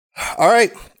All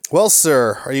right. Well,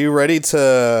 sir, are you ready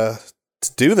to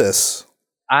do this?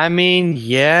 I mean,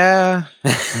 yeah.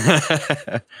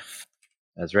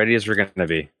 As ready as we're going to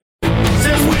be.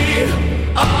 Since we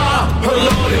are her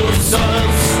loyal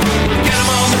sons, we got 'em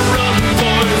on the run,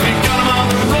 boys, we got 'em on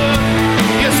the run.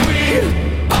 Yes, we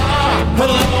are her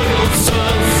loyal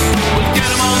sons, we got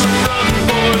 'em on the run,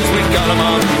 boys, we got 'em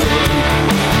on the run.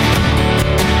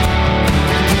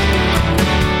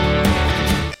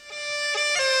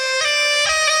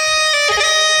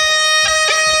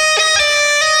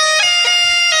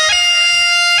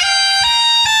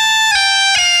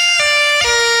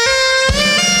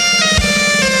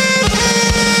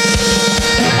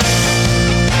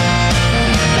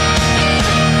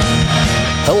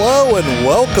 Hello and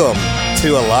welcome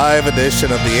to a live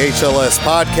edition of the HLS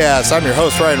podcast. I'm your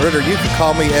host, Ryan Ritter. You can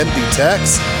call me ND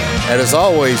Tex. And as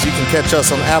always, you can catch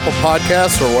us on Apple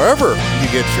Podcasts or wherever you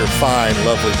get your fine,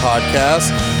 lovely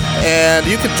podcasts. And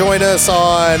you can join us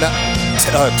on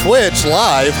Twitch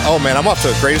live. Oh man, I'm off to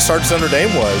a great start as Notre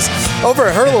Dame was. Over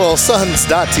at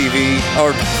herloyalsons.tv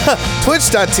or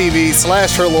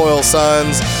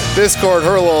twitch.tv/herloyalsons. Discord,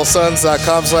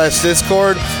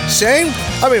 herloyalsons.com/Discord. Shane,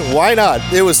 I mean, why not?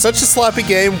 It was such a sloppy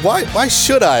game. Why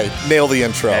should I nail the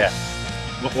intro? Yeah.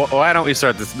 Why don't we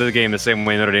start the game the same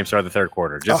way Notre Dame started the third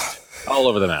quarter? Just all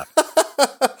over the map.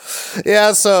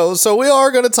 Yeah, so we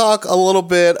are going to talk a little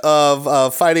bit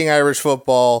of Fighting Irish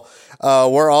football.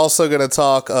 We're also going to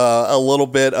talk a little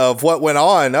bit of what went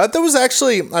on. There was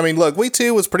actually, I mean, look, week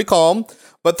 2 was pretty calm,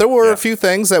 but there were a few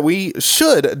things that we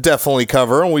should definitely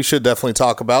cover and we should definitely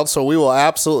talk about, so we will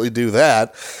absolutely do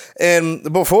that.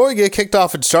 And before we get kicked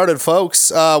off and started,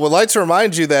 folks, would like to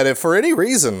remind you that if for any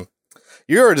reason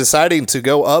you're deciding to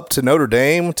go up to Notre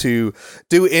Dame to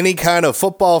do any kind of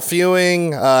football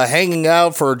viewing, hanging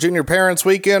out for Junior Parents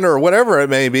Weekend or whatever it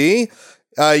may be,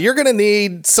 you're going to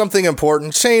need something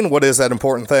important. Shane, what is that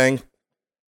important thing?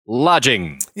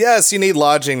 Lodging. Yes, you need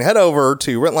lodging. Head over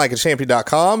to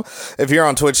rentlikeachampion.com. If you're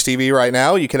on Twitch TV right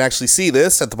now, you can actually see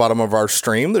this at the bottom of our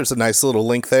stream. There's a nice little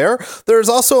link there. There's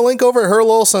also a link over at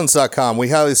herloyalsons.com. We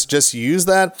highly suggest you use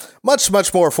that. Much,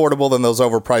 much more affordable than those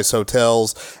overpriced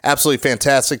hotels. Absolutely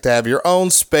fantastic to have your own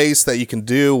space that you can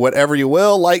do whatever you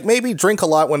will, like maybe drink a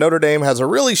lot when Notre Dame has a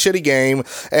really shitty game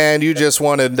and you just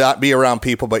want to not be around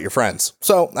people but your friends.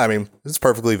 So, I mean, it's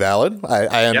perfectly valid.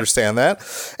 I understand that.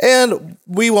 And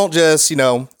we won't just,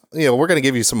 we're going to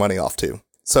give you some money off too.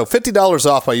 So $50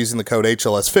 off by using the code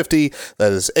HLS50.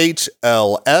 That is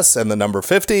HLS and the number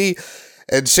 50.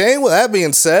 And Shane, with that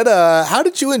being said, how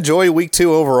did you enjoy week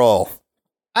 2 overall?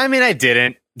 I mean, I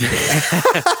didn't.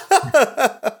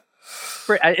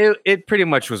 It pretty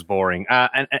much was boring,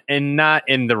 and not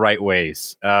in the right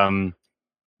ways. I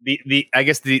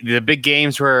guess the big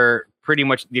games were pretty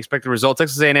much the expected result.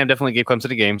 Texas A&M definitely gave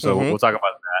Clemson a game, so we'll talk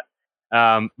about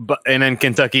that. And then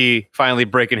Kentucky finally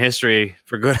breaking history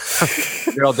for good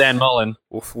old Dan Mullen.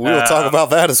 We'll talk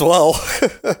about that as well.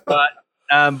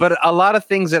 but a lot of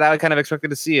things that I kind of expected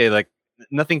to see, like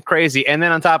nothing crazy. And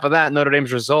then on top of that, Notre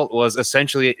Dame's result was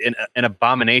essentially an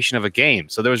abomination of a game.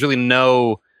 So there was really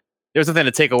there was nothing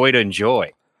to take away to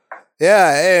enjoy.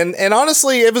 Yeah, and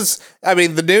honestly,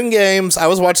 the noon games, I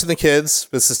was watching the kids.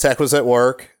 Mrs. Tech was at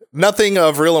work. Nothing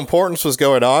of real importance was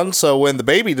going on. So when the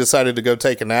baby decided to go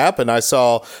take a nap and I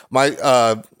saw my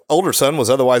older son was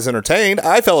otherwise entertained,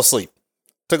 I fell asleep.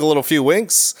 Took a few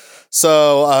winks.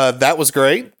 So that was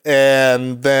great.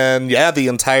 And then, the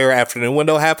entire afternoon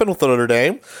window happened with Notre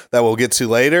Dame that we'll get to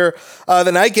later.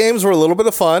 The night games were a little bit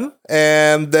of fun.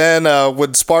 And then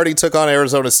when Sparty took on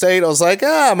Arizona State, I was like,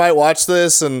 I might watch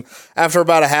this. And after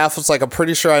about a half, it's like, I'm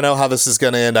pretty sure I know how this is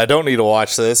going to end. I don't need to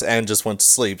watch this, and just went to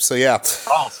sleep. So, yeah.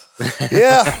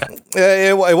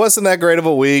 It wasn't that great of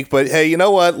a week, but hey, you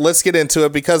know what? Let's get into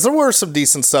it because there were some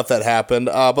decent stuff that happened.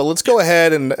 But let's go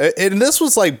ahead and this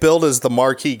was like billed as the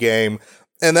marquee game,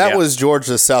 and that was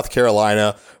Georgia, South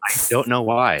Carolina. I don't know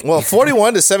why. Well,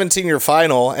 41-17 your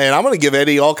final, and I'm going to give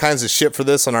Eddie all kinds of shit for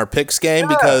this on our picks game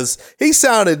because he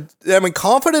sounded,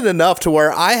 confident enough to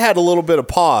where I had a little bit of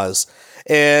pause,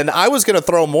 and I was going to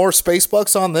throw more space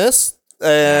bucks on this.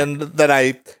 And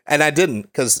I didn't,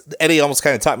 because Eddie almost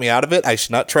kind of talked me out of it. I should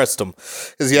not trust him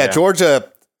because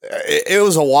Georgia, it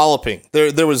was a walloping.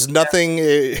 There was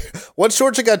nothing. Once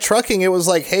Georgia got trucking, it was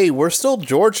like, hey, we're still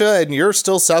Georgia and you're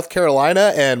still South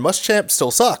Carolina, and Muschamp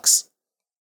still sucks.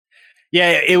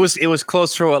 Yeah, it was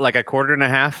close for like a quarter and a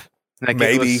half. Like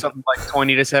maybe it was something like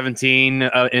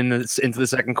 20-17 into the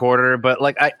second quarter. But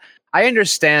like I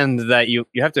understand that you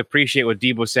have to appreciate what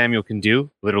Deebo Samuel can do,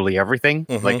 literally everything.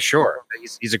 Like, sure,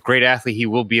 he's a great athlete. He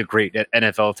will be a great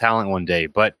NFL talent one day.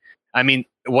 But I mean,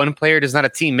 one player does not a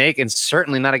team make, and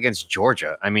certainly not against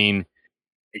Georgia. I mean,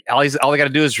 all they got to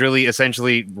do is really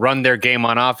essentially run their game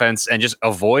on offense and just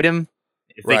avoid him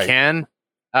if they can.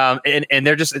 And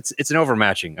they're just it's an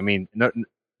overmatching. I mean,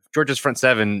 Georgia's front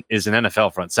seven is an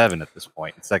NFL front seven at this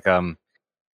point. It's like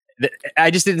I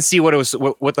just didn't see what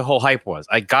the whole hype was.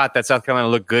 I got that South Carolina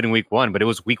looked good in week 1, but it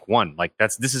was week 1. Like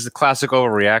this is a classic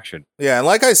overreaction. Yeah, and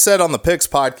like I said on the Picks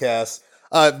podcast,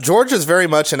 Georgia's very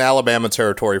much in Alabama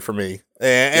territory for me.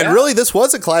 And really, this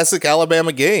was a classic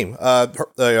Alabama game.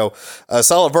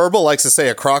 Solid Verbal likes to say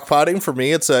a crock potting. For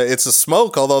me, it's a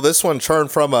smoke. Although this one turned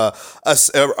from a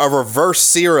reverse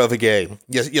sear of a game.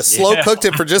 You slow cooked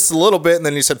it for just a little bit, and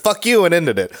then you said "fuck you" and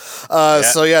ended it.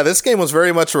 So yeah, this game was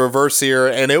very much a reverse sear,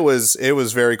 and it was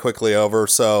very quickly over.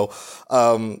 So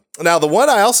now the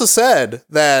one I also said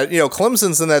that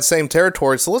Clemson's in that same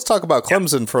territory. So let's talk about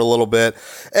Clemson for a little bit.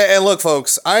 And look,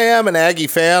 folks, I am an Aggie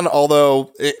fan,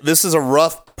 although this is a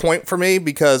rough point for me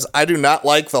because I do not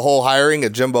like the whole hiring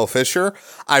of Jimbo Fisher.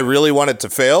 I really want it to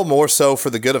fail, more so for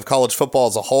the good of college football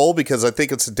as a whole, because I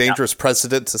think it's a dangerous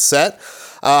precedent to set.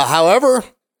 However,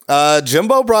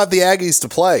 Jimbo brought the Aggies to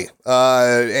play,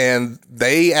 and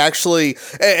they actually,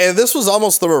 and this was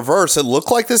almost the reverse. It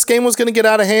looked like this game was going to get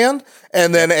out of hand,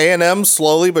 and then A&M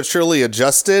slowly but surely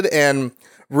adjusted, and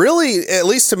really, at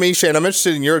least to me, Shane, I'm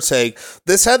interested in your take.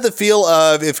 This had the feel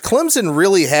of if Clemson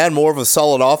really had more of a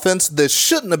solid offense, this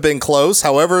shouldn't have been close.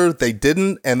 However, they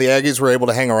didn't, and the Aggies were able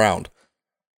to hang around.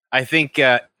 I think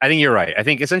you're right. I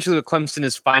think essentially what Clemson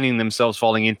is finding themselves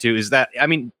falling into is that, I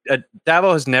mean,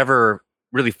 Dabo has never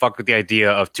really fucked with the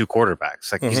idea of 2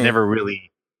 quarterbacks. Like he's never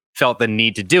really felt the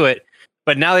need to do it.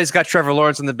 But now he's got Trevor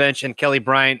Lawrence on the bench and Kelly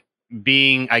Bryant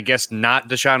being, I guess, not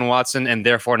Deshaun Watson and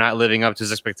therefore not living up to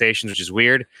his expectations, which is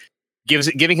weird,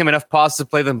 giving him enough pause to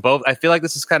play them both. I feel like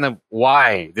this is kind of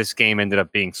why this game ended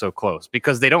up being so close,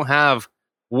 because they don't have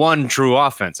one true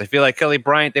offense. I feel like Kelly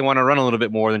Bryant, they want to run a little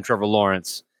bit more than Trevor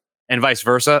Lawrence and vice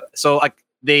versa. So like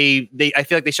I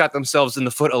feel like they shot themselves in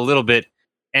the foot a little bit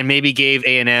and maybe gave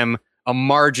A&M a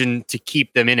margin to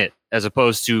keep them in it, as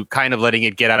opposed to kind of letting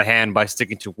it get out of hand by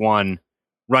sticking to one,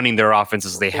 running their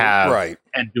offenses they have,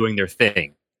 and doing their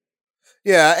thing.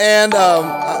 Yeah, and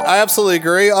I absolutely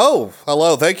agree. Oh,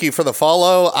 hello. Thank you for the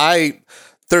follow.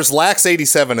 There's Lax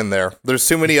 87 in there. There's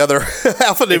too many other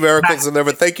alphanumericals in there,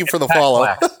 but thank you for the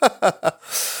follow.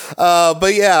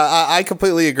 But yeah, I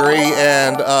completely agree.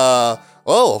 And,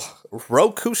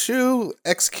 Rokushu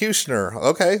Executioner.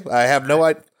 Okay, I have no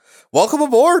idea. Welcome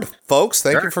aboard, folks.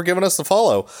 Thank you for giving us the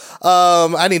follow.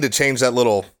 I need to change that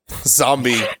little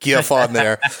zombie gif on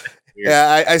there.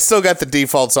 Yeah, I still got the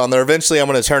defaults on there. Eventually, I'm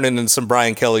going to turn it into some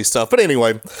Brian Kelly stuff. But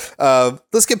anyway,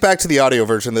 let's get back to the audio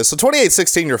version of this. So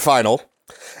 28-16, your final.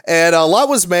 And a lot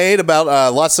was made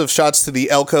about lots of shots to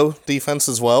the Elko defense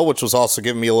as well, which was also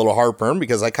giving me a little heartburn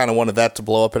because I kind of wanted that to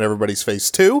blow up in everybody's face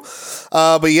too.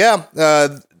 But yeah,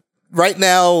 right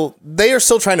now, they are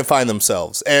still trying to find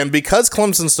themselves. And because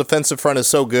Clemson's defensive front is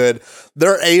so good,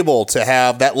 they're able to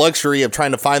have that luxury of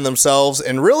trying to find themselves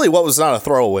in really what was not a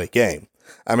throwaway game.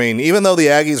 I mean, even though the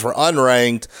Aggies were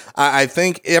unranked, I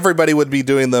think everybody would be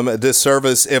doing them a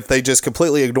disservice if they just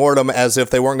completely ignored them as if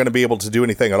they weren't going to be able to do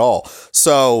anything at all.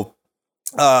 So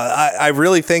I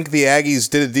really think the Aggies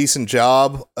did a decent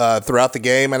job throughout the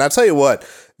game. And I'll tell you what,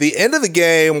 the end of the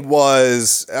game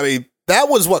was, I mean, that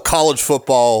was what college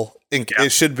football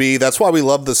it should be. That's why we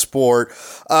love the sport,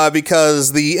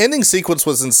 because the ending sequence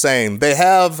was insane. They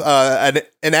have an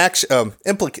action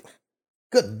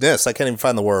goodness, I can't even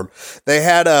find the word. They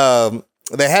had to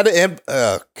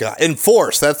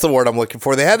enforce. That's the word I'm looking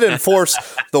for. They had to enforce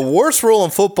the worst rule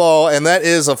in football, and that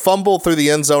is a fumble through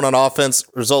the end zone on offense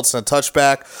results in a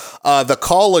touchback. The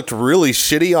call looked really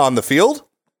shitty on the field.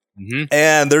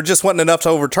 And there just wasn't enough to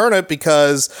overturn it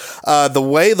because the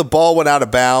way the ball went out of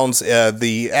bounds,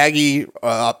 the Aggie,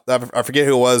 I forget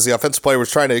who it was, the offensive player was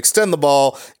trying to extend the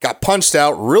ball, got punched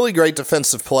out, really great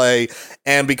defensive play,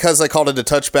 and because they called it a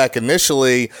touchback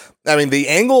initially, I mean, the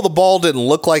angle of the ball didn't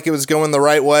look like it was going the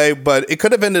right way, but it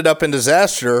could have ended up in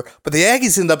disaster, but the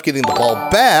Aggies ended up getting the ball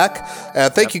back.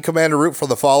 Thank you, Commander Root, for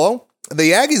the follow.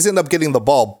 The Aggies end up getting the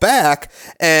ball back,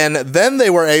 and then they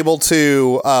were able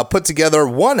to put together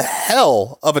one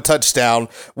hell of a touchdown,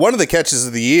 one of the catches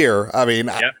of the year. I mean,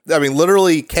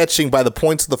 literally catching by the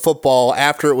points of the football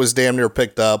after it was damn near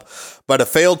picked up, but a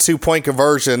failed 2-point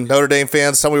conversion. Notre Dame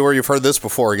fans, tell me where you've heard this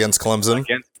before against Clemson.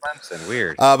 Against Clemson,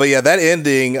 weird. But yeah, that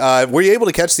ending, were you able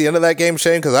to catch the end of that game,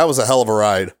 Shane? Because that was a hell of a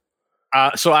ride.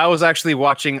 So I was actually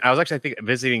watching. I was actually, I think,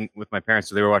 visiting with my parents,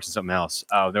 so they were watching something else.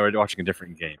 They were watching a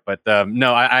different game. But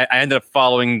no, I ended up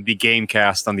following the game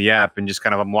cast on the app and just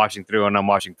kind of I'm watching through,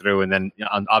 and then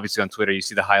obviously on Twitter you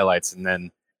see the highlights and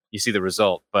then you see the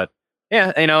result. But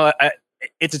yeah,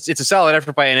 it's a solid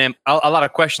effort by A&M. A lot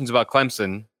of questions about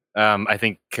Clemson, I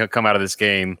think, come out of this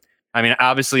game. I mean,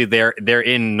 obviously they're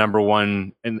in number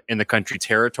one in the country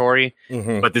territory,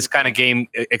 but this kind of game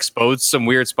exposed some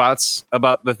weird spots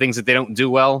about the things that they don't do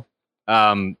well.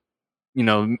 Maybe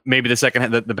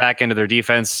the back end of their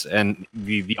defense and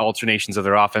the alternations of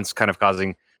their offense kind of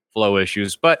causing flow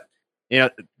issues. But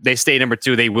they stay number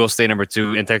 2. They will stay number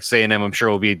 2. And Texas A&M, I'm sure,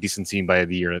 will be a decent team by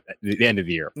the end of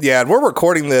the year. Yeah, and we're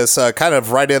recording this kind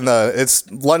of right it's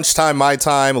lunchtime, my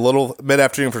time, a little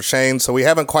mid-afternoon for Shane, so we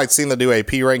haven't quite seen the new AP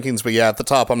rankings, but yeah, at the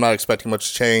top, I'm not expecting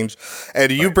much change.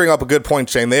 And you bring up a good point,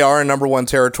 Shane. They are in number 1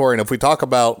 territory, and if we talk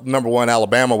about number 1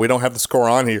 Alabama, we don't have the score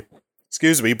on here.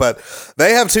 Excuse me, but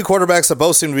they have 2 quarterbacks that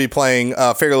both seem to be playing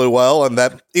fairly well, and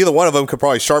that either one of them could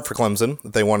probably start for Clemson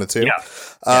if they wanted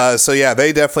to. So yeah,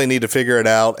 they definitely need to figure it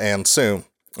out, and soon.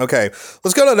 Okay,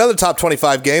 let's go to another top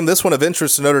 25 game. This one of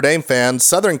interest to Notre Dame fans.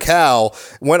 Southern Cal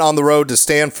went on the road to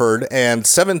Stanford, and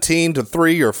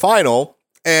 17-3 your final.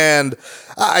 And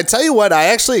I tell you what, I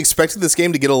actually expected this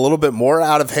game to get a little bit more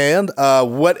out of hand.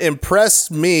 What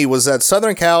impressed me was that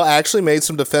Southern Cal actually made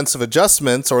some defensive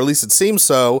adjustments, or at least it seems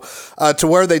so, to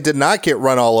where they did not get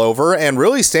run all over. And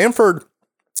really, Stanford,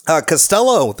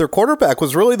 Costello, their quarterback,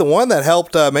 was really the one that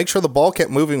helped make sure the ball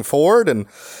kept moving forward. And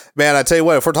man, I tell you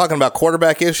what, if we're talking about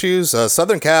quarterback issues,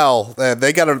 Southern Cal,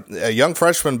 they got a young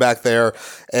freshman back there,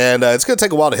 and it's going to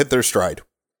take a while to hit their stride.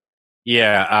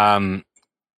 Yeah,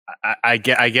 I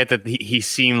get that he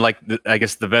seemed like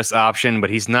the best option,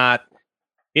 but he's not.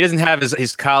 He doesn't have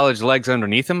his college legs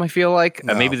underneath him. I feel like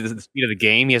maybe the speed of the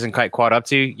game he hasn't quite caught up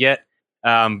to yet.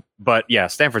 But yeah,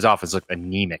 Stanford's offense looked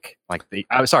anemic.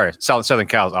 Southern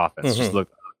Cal's offense just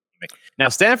looked anemic. Now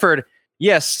Stanford,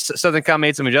 yes, Southern Cal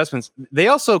made some adjustments. They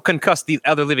also concussed the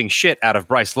other living shit out of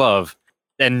Bryce Love,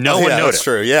 and no one noticed. That's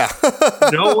true. Yeah,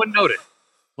 no one noticed.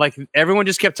 Like everyone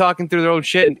just kept talking through their own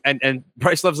shit, and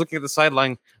Bryce Love's looking at the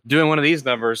sideline doing one of these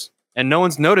numbers, and no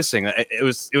one's noticing. It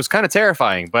was kind of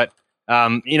terrifying. But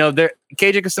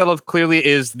KJ Costello clearly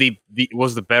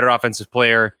was the better offensive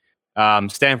player.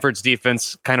 Stanford's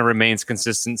defense kind of remains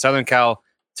consistent. Southern Cal,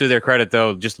 to their credit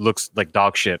though, just looks like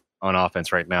dog shit on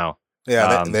offense right now.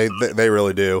 Yeah, they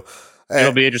really do.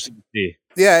 It'll be interesting to see.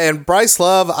 Yeah, and Bryce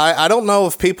Love, I don't know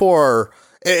if people are.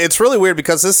 It's really weird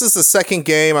because this is the second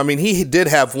game. I mean, he did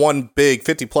have one big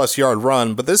 50-plus yard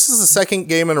run, but this is the second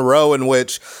game in a row in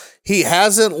which he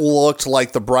hasn't looked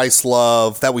like the Bryce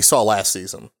Love that we saw last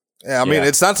season. I mean,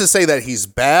 it's not to say that he's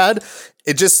bad.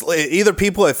 Either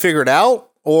people have figured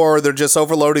out or they're just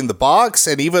overloading the box.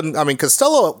 And even, I mean,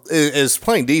 Costello is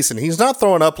playing decent. He's not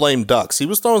throwing up lame ducks. He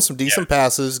was throwing some decent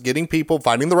passes, getting people,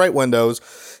 finding the right windows.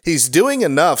 He's doing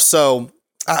enough. So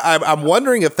I'm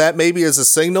wondering if that maybe is a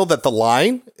signal that the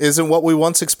line isn't what we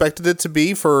once expected it to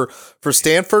be for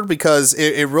Stanford, because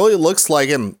it really looks like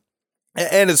him.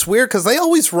 And it's weird because they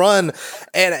always run,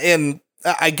 and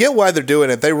I get why they're doing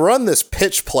it. They run this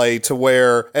pitch play to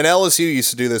where, and LSU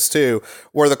used to do this too,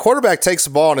 where the quarterback takes the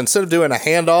ball and instead of doing a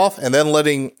handoff and then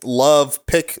letting Love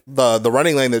pick the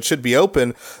running lane that should be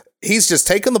open, he's just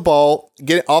taking the ball,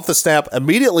 getting off the snap,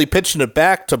 immediately pitching it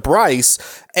back to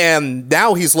Bryce, and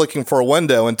now he's looking for a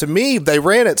window. And to me, they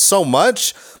ran it so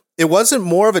much, it wasn't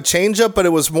more of a changeup, but it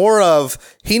was more of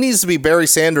he needs to be Barry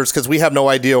Sanders because we have no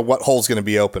idea what hole's going to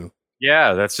be open.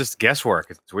 Yeah, that's just guesswork.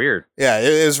 It's weird. Yeah, it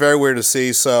is very weird to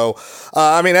see. So,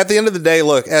 I mean, at the end of the day,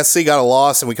 look, SC got a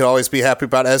loss, and we could always be happy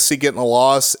about SC getting a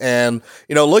loss. And,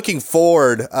 looking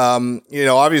forward,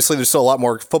 obviously there's still a lot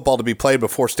more football to be played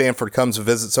before Stanford comes and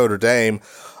visits Notre Dame.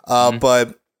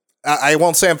 But I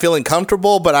won't say I'm feeling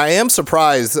comfortable, but I am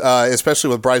surprised,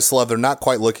 especially with Bryce Love. They're not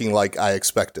quite looking like I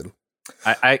expected.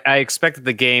 I expect that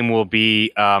the game will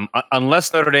be,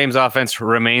 unless Notre Dame's offense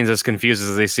remains as confused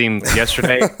as they seemed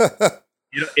yesterday,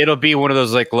 it'll be one of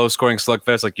those like low scoring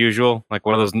slugfests like usual, like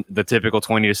one of those the typical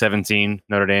 20-17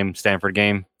 Notre Dame Stanford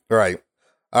game. Right.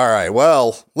 All right.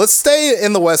 Well, let's stay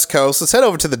in the West Coast. Let's head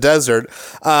over to the desert.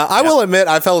 I will admit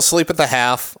I fell asleep at the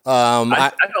half.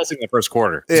 I fell asleep in the first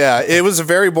quarter. Yeah, it was a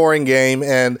very boring game.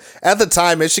 And at the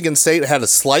time, Michigan State had a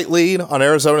slight lead on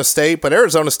Arizona State, but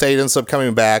Arizona State ends up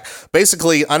coming back.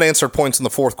 Basically, unanswered points in the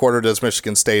fourth quarter does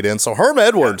Michigan State in. So Herm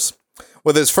Edwards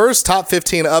with his first top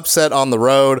 15 upset on the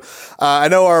road. I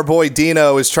know our boy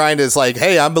Dino is trying to,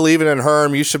 hey, I'm believing in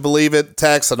Herm. You should believe it.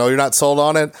 Tex, I know you're not sold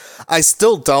on it. I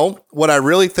still don't. What I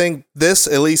really think this,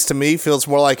 at least to me, feels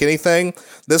more like anything.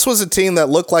 This was a team that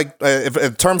looked like,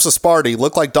 in terms of Sparty,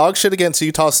 looked like dog shit against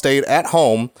Utah State at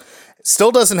home.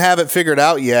 Still doesn't have it figured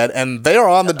out yet, and they are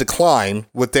on the decline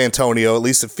with D'Antonio, at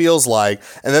least it feels like.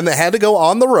 And then they had to go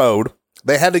on the road.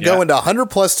 They had to go into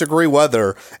 100-plus degree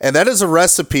weather, and that is a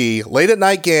recipe,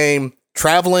 late-at-night game,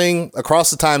 traveling across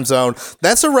the time zone.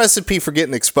 That's a recipe for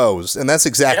getting exposed, and that's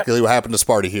exactly what happened to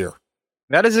Sparty here.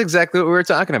 That is exactly what we were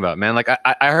talking about, man. Like,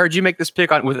 I heard you make this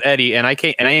pick on with Eddie, and I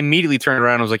immediately turned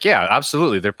around and was like, yeah,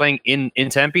 absolutely. They're playing in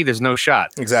Tempe. There's no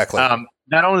shot. Exactly.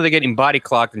 Not only are they getting body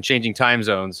clocked and changing time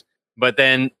zones, but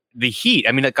then the heat.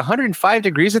 I mean, like 105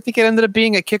 degrees, I think it ended up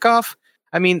being at kickoff.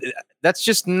 I mean, that's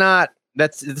just not...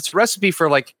 It's a recipe for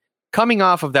like coming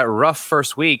off of that rough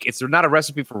first week. It's not a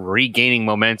recipe for regaining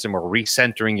momentum or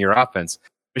recentering your offense.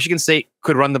 Michigan State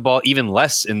could run the ball even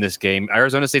less in this game.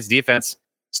 Arizona State's defense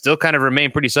still kind of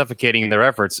remained pretty suffocating in their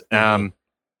efforts. I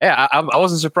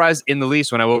wasn't surprised in the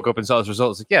least when I woke up and saw this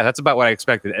result. Like, yeah, that's about what I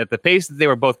expected. At the pace that they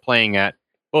were both playing at,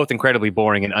 both incredibly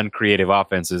boring and uncreative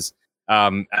offenses,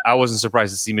 I wasn't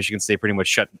surprised to see Michigan State pretty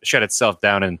much shut itself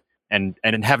down and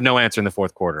have no answer in the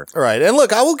fourth quarter. Right. And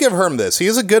look, I will give Herm this. He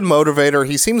is a good motivator.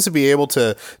 He seems to be able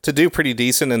to do pretty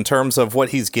decent in terms of what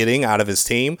he's getting out of his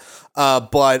team.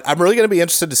 But I'm really going to be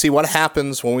interested to see what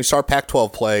happens when we start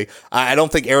Pac-12 play. I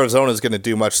don't think Arizona is going to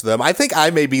do much to them. I think I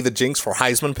may be the jinx for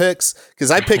Heisman picks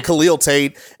because I picked Khalil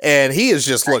Tate, and he has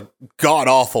just looked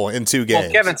god-awful in 2 games.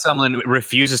 Well, Kevin Sumlin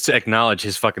refuses to acknowledge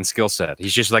his fucking skill set.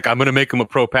 He's just like, I'm going to make him a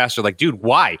pro passer. Like, dude,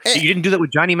 why? You didn't do that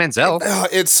with Johnny Manziel.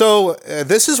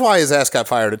 This is why his ass got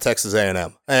fired at Texas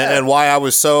A&M, and why I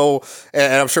was so,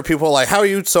 and I'm sure people are like, how are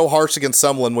you so harsh against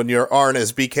Sumlin when you aren't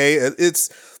as BK?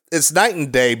 It's night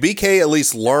and day. BK at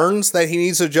least learns that he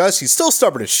needs to adjust. He's still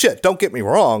stubborn as shit. Don't get me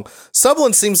wrong.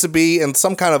 Sumlin seems to be in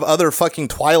some kind of other fucking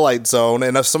twilight zone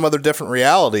and some other different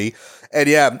reality.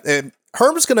 And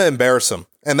Herm's going to embarrass him.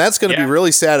 And that's going to be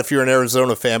really sad if you're an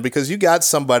Arizona fan because you got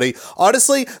somebody.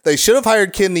 Honestly, they should have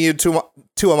hired Kidney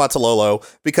Tuamatalolo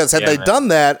because had they done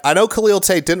that, I know Khalil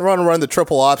Tate didn't run the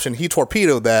triple option. He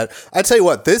torpedoed that. I tell you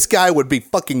what, this guy would be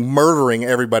fucking murdering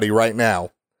everybody right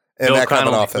now in Bill that kind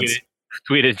of Connelly offense.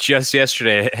 Tweeted just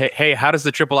yesterday, hey, how does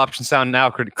the triple option sound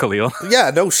now, Khalil? Yeah,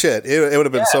 no shit. It would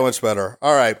have been so much better.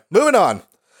 All right, moving on.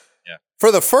 Yeah.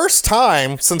 For the first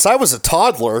time since I was a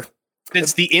toddler,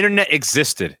 since the internet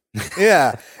existed.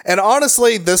 Yeah. And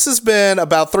honestly, this has been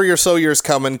about 3 or so years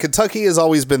coming. Kentucky has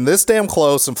always been this damn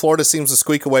close, and Florida seems to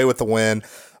squeak away with the win.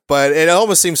 But it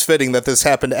almost seems fitting that this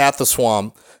happened at the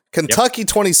Swamp. Kentucky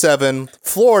 27,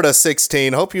 Florida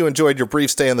 16. Hope you enjoyed your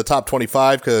brief stay in the top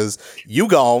 25 because you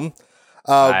gone.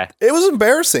 It was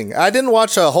embarrassing. I didn't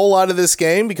watch a whole lot of this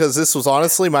game because this was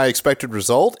honestly my expected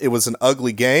result. It was an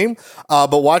ugly game,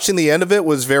 but watching the end of it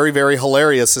was very, very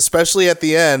hilarious, especially at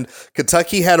the end.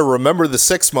 Kentucky had a remember the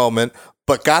 6 moment,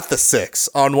 but got the 6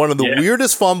 on one of the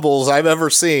weirdest fumbles I've ever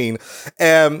seen.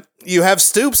 And you have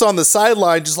Stoops on the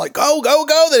sideline just like, go, go,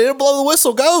 go. They didn't blow the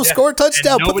whistle. Go, score a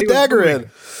touchdown, put the dagger in.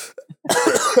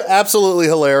 Absolutely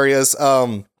hilarious.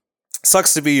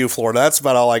 Sucks to be you, Florida. That's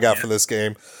about all I got for this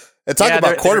game. And talk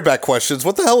about quarterback questions.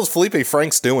 What the hell is Felipe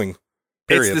Franks doing?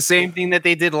 Period. It's the same thing that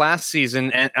they did last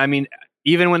season. And I mean,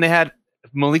 even when they had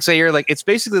Malik Zaire, like it's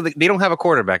basically like they don't have a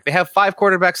quarterback. They have 5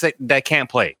 quarterbacks that can't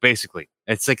play, basically.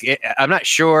 It's like, I'm not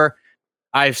sure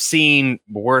I've seen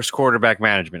worse quarterback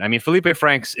management. I mean, Felipe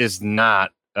Franks is not,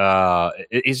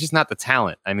 he's just not the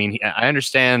talent. I mean, I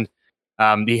understand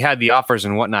he had the offers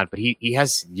and whatnot, but he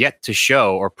has yet to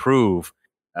show or prove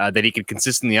that he could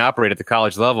consistently operate at the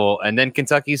college level. And then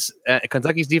Kentucky's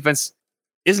defense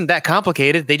isn't that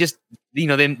complicated. They just,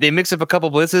 they mix up a couple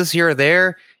blitzes here or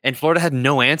there, and Florida had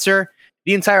no answer.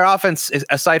 The entire offense,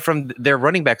 aside from their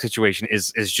running back situation,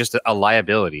 is just a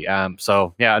liability.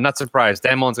 So, yeah, I'm not surprised.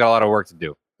 Dan Mullen's got a lot of work to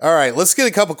do. All right, let's get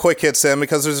a couple quick hits in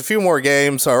because there's a few more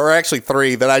games, or actually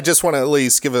 3, that I just want to at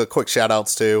least give a quick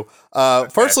shout-outs to.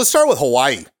 First, let's start with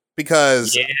Hawaii.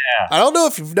 Because I don't know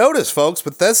if you've noticed, folks,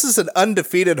 but this is an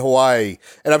undefeated Hawaii.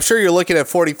 And I'm sure you're looking at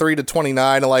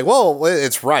 43-29 and like, well,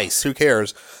 it's Rice. Who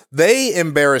cares? They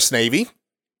embarrassed Navy.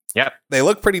 Yep. They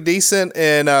look pretty decent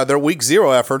in their week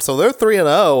 0 effort. So they're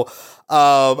 3-0.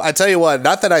 I tell you what,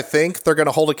 not that I think they're going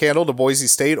to hold a candle to Boise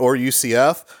State or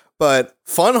UCF, but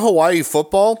fun Hawaii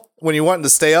football when you want to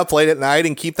stay up late at night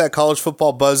and keep that college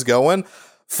football buzz going.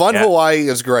 Fun Hawaii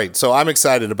is great, so I'm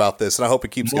excited about this, and I hope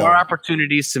it keeps going. More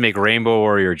opportunities to make Rainbow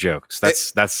Warrior jokes.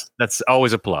 That's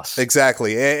always a plus.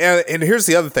 Exactly, and here's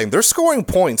the other thing: they're scoring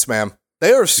points, man.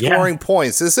 They are scoring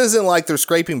points. This isn't like they're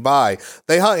scraping by.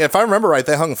 They hung, if I remember right,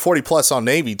 they hung 40 plus on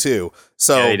Navy too.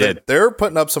 So they're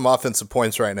putting up some offensive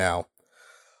points right now.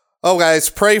 Oh, guys,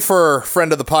 pray for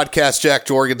friend of the podcast, Jack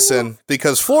Jorgensen,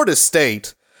 because Florida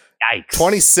State, Yikes.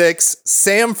 26,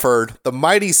 Samford, the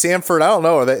mighty Samford. I don't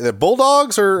know, are they the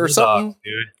Bulldogs or something?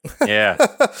 Dude. Yeah.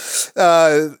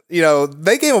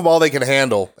 They gave them all they could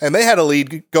handle, and they had a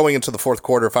lead going into the fourth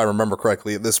quarter, if I remember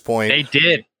correctly. At this point, They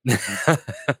did.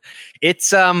 It's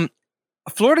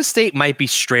Florida State might be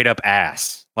straight up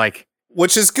ass. Like,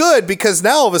 which is good because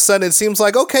now all of a sudden it seems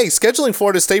like, okay, scheduling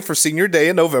Florida State for Senior Day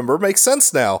in November makes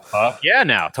sense now. Yeah,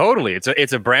 now totally.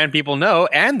 It's a brand people know,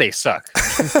 and they suck.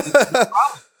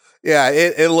 Yeah,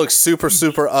 it looks super,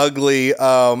 super ugly.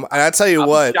 And I tell you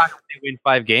what, shocked they win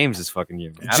 5 games this fucking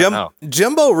year. Man. I don't know.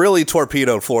 Jimbo really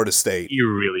torpedoed Florida State.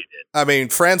 You really did. I mean,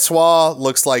 Francois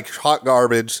looks like hot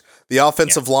garbage. The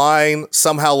offensive line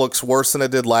somehow looks worse than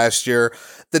it did last year.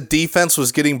 The defense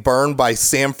was getting burned by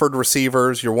Samford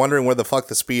receivers. You're wondering where the fuck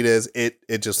the speed is. It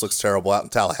just looks terrible out in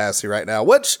Tallahassee right now,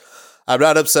 which I'm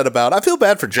not upset about. I feel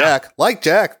bad for Jack. Like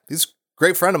Jack. He's a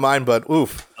great friend of mine, but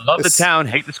oof. I love the town,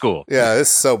 hate the school. Yeah, this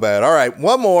is so bad. All right,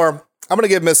 one more. I'm going to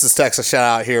give Mrs. Tex a shout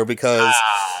out here because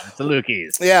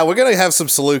Salukis. Yeah, we're going to have some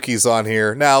Salukis on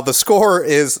here. Now, the score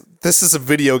this is a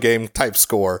video game type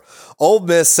score. Ole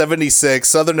Miss 76,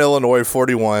 Southern Illinois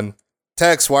 41.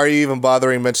 Tex, why are you even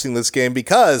bothering mentioning this game?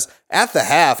 Because at the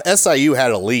half, SIU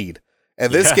had a lead.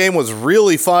 And this game was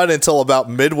really fun until about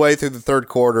midway through the third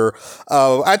quarter.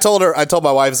 I told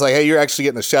my wife, it's like, hey, you're actually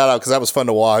getting a shout out because that was fun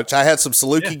to watch. I had some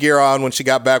Saluki gear on when she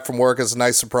got back from work as a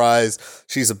nice surprise.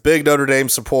 She's a big Notre Dame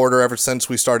supporter ever since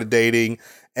we started dating.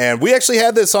 And we actually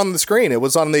had this on the screen. It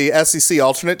was on the SEC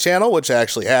alternate channel, which I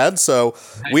actually had. So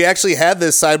we actually had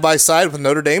this side by side with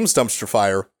Notre Dame's dumpster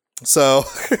fire. So,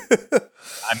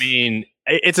 I mean,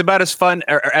 it's about as fun,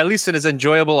 or at least as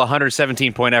enjoyable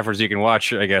 117-point efforts you can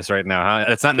watch, I guess, right now. Huh?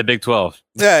 It's not in the Big 12.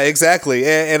 Yeah, exactly.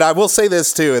 And I will say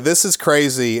this too. This is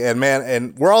crazy. And man,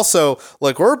 and we're also,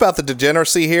 we're about the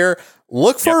degeneracy here.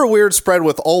 Look for a weird spread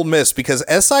with Ole Miss because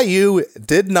SIU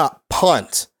did not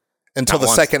punt until the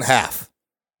second half.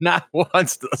 Not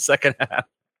once the second half.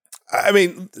 I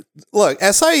mean, look,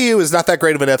 SIU is not that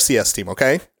great of an FCS team,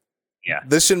 okay? Yeah.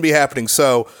 This shouldn't be happening.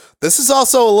 So this is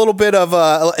also a little bit of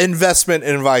investment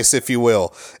advice, if you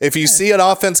will. If you see an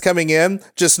offense coming in,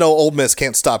 just know Ole Miss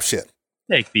can't stop shit.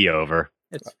 Take the over.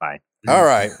 It's fine. All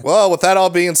right. Well, with that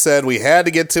all being said, we had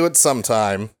to get to it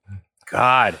sometime.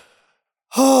 God.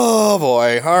 Oh,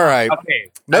 boy. All right.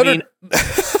 Okay.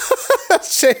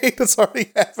 Shade, it's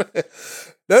already happening.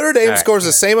 Notre Dame scores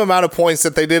the same amount of points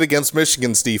that they did against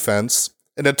Michigan's defense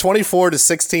in a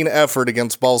 24-16 effort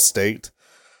against Ball State.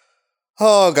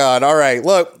 Oh, God. All right.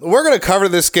 Look, we're going to cover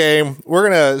this game. We're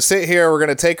going to sit here. We're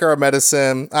going to take our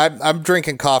medicine. I'm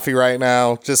drinking coffee right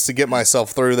now just to get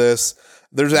myself through this.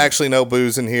 There's actually no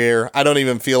booze in here. I don't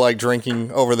even feel like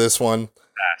drinking over this one.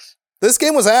 Ass. This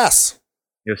game was ass.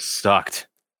 It sucked.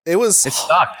 It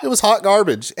sucked. It was hot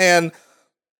garbage. And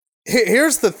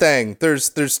here's the thing. There's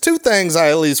two things I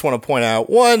at least want to point out.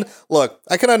 One, look,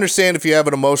 I can understand if you have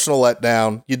an emotional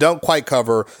letdown. You don't quite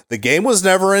cover. The game was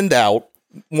never in doubt.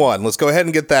 One, let's go ahead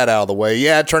and get that out of the way.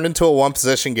 Yeah, it turned into a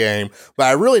one-possession game, but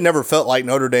I really never felt like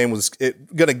Notre Dame was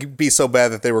going to be so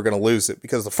bad that they were going to lose it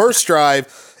because the first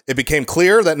drive, it became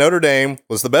clear that Notre Dame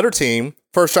was the better team.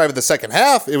 First drive of the second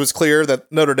half, it was clear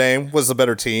that Notre Dame was the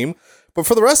better team. But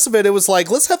for the rest of it, it was like,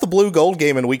 let's have the blue-gold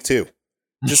game in week 2.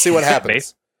 Just see what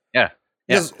happens. Yeah.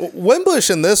 Because Wimbush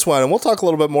in this one, and we'll talk a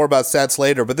little bit more about stats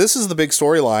later, but this is the big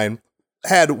storyline,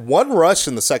 had one rush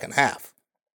in the second half.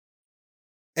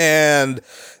 And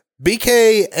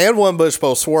BK and Wimbush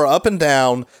both swore up and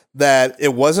down that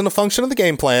it wasn't a function of the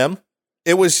game plan.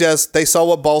 It was just they saw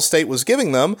what Ball State was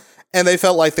giving them, and they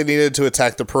felt like they needed to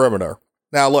attack the perimeter.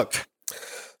 Now, look,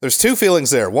 there's two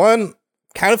feelings there. One,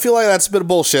 kind of feel like that's a bit of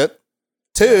bullshit.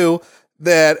 Two,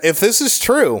 that if this is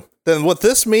true, then what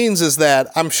this means is that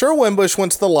I'm sure Wimbush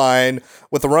went to the line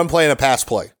with a run play and a pass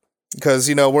play.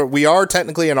 Because, we are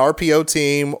technically an RPO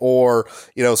team or,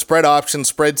 spread option,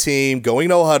 spread team, going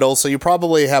no huddle. So you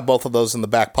probably have both of those in the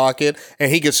back pocket,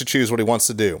 and he gets to choose what he wants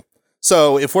to do.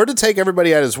 So if we're to take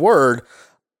everybody at his word,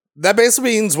 that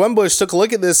basically means Wimbush took a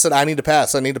look at this and said, I need to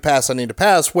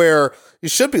pass, where you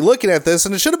should be looking at this,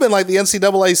 and it should have been like the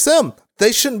NCAA sim.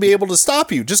 They shouldn't be able to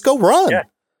stop you. Just go run.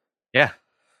 Yeah.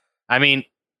 I mean,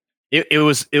 it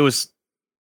was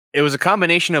a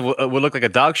combination of what would look like a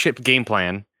dog shit game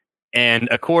plan and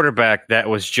a quarterback that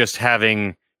was just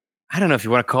having, I don't know if you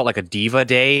want to call it like a diva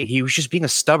day. He was just being a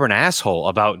stubborn asshole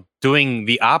about doing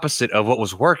the opposite of what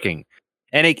was working.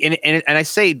 And I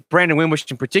say Brandon Wimbush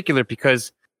in particular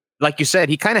because like you said,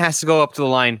 he kind of has to go up to the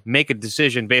line, make a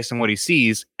decision based on what he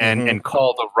sees, and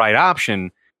call the right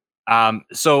option.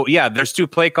 So yeah, there's 2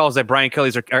 play calls that Brian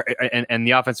Kelly's and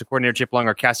the offensive coordinator Chip Long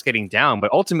are cascading down,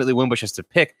 but ultimately Wimbush has to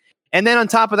pick. And then on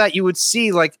top of that, you could see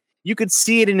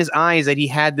it in his eyes that he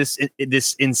had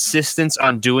this insistence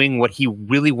on doing what he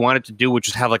really wanted to do, which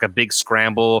is have like a big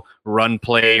scramble run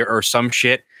play or some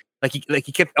shit. Like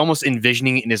he kept almost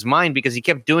envisioning it in his mind because he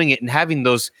kept doing it and having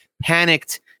those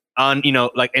panicked on,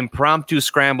 like impromptu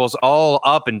scrambles all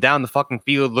up and down the fucking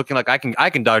field, looking like I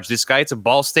can dodge this guy. It's a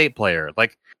Ball State player.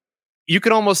 Like you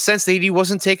could almost sense that he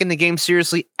wasn't taking the game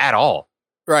seriously at all.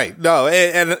 Right. No,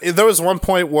 and there was one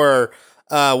point where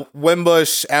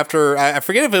Wimbush, after I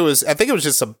forget if I think it was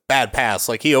just a bad pass.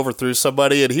 Like he overthrew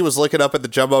somebody and he was looking up at the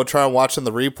Jumbotron watching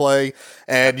the replay,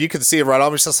 and you could see it right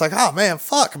off. He's just like, oh man,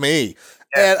 fuck me.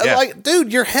 Like,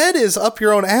 dude, your head is up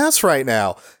your own ass right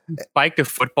now. Spiked a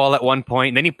football at one point,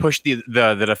 and then he pushed the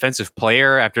defensive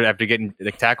player after getting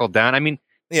tackled down. I mean,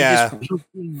 yeah, he was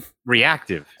being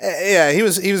reactive. Yeah, he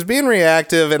was being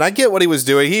reactive, and I get what he was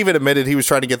doing. He even admitted he was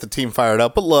trying to get the team fired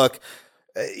up. But look,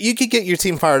 you could get your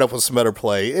team fired up with some better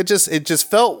play. It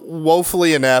just felt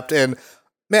woefully inept, and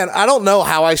man, I don't know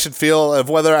how I should feel of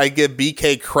whether I give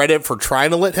BK credit for trying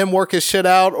to let him work his shit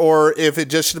out, or if it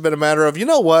just should have been a matter of, you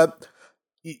know what?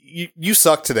 You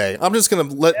suck today. I'm just going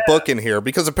to let Book in here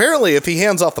because apparently if he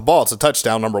hands off the ball, it's a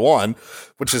touchdown, number 1,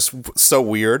 which is so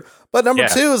weird. But number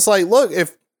 2 is like, look,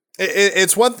 if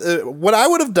it's what I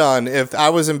would have done if I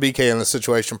was in BK in this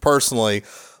situation personally.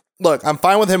 Look, I'm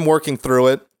fine with him working through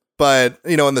it. But,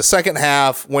 in the second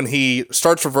half, when he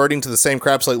starts reverting to the same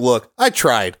crap, it's like, look, I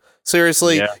tried.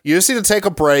 Seriously, you just need to take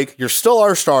a break. You're still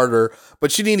our starter,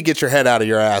 but you need to get your head out of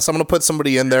your ass. I'm going to put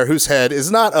somebody in there whose head is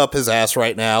not up his ass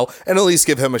right now and at least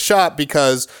give him a shot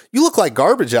because you look like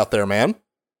garbage out there, man.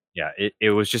 Yeah, it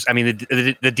was just, I mean,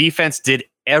 the defense did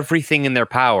everything in their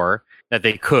power that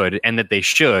they could and that they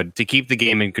should to keep the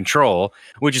game in control,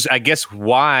 which is, I guess,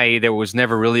 why there was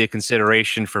never really a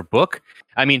consideration for Book.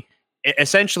 I mean,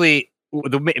 essentially,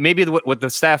 maybe what the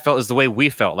staff felt is the way we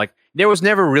felt. Like there was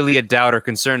never really a doubt or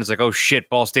concern. It's like, oh shit,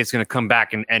 Ball State's going to come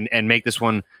back and make this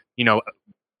one,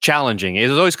 challenging. It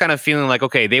was always kind of feeling like,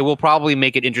 okay, they will probably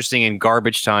make it interesting in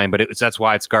garbage time, but that's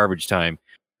why it's garbage time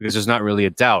because there's not really a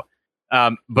doubt.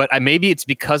 But maybe it's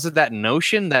because of that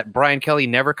notion that Brian Kelly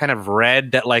never kind of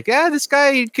read that, like, this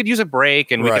guy could use a break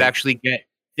and we could actually get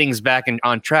things back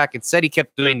on track. Instead, he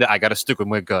kept doing that. I got to stick with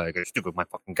my guy. I got to stick with my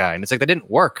fucking guy. And it's like, that didn't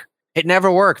work. It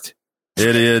never worked.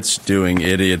 Idiots doing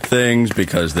idiot things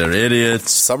because they're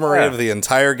idiots. Summary of the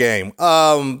entire game.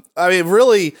 I mean,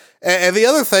 really, and the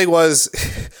other thing was,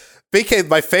 BK,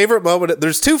 my favorite moment,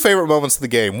 there's 2 favorite moments of the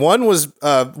game. One was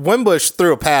Wimbush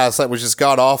threw a pass that was just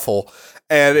god-awful,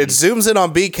 and it zooms in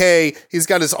on BK. He's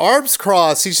got his arms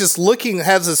crossed. He's just looking,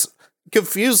 has this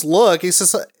confused look. He's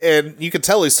just, and you can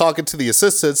tell he's talking to the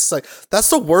assistants. It's like, that's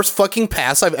the worst fucking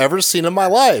pass I've ever seen in my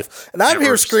life. And I'm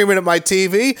here screaming at my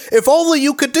TV, if only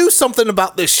you could do something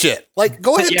about this shit. Like,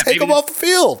 go ahead and take him off the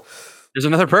field. There's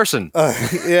another person.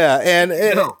 And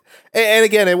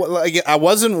again, I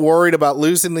wasn't worried about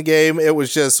losing the game. It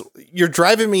was just, you're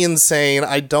driving me insane.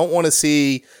 I don't want to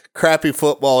see crappy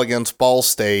football against Ball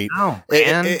State. Oh,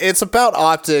 man. It's about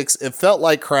optics. It felt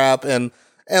like crap. And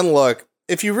look,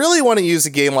 if you really want to use a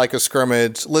game like a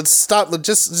scrimmage, let's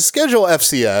just schedule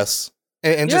FCS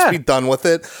and just be done with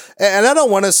it. And I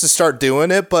don't want us to start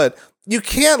doing it, but you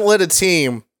can't let a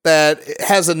team that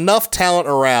has enough talent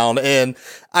around, and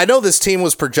I know this team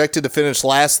was projected to finish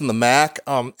last in the MAC.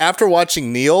 After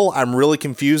watching Neal, I'm really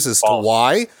confused as to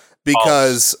why.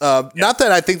 Because not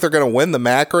that I think they're going to win the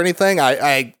MAC or anything.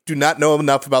 I do not know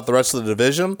enough about the rest of the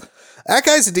division. That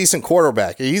guy's a decent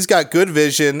quarterback. He's got good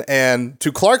vision, and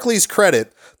to Clark Lea's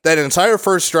credit, that entire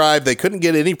first drive, they couldn't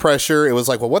get any pressure. It was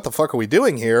like, well, what the fuck are we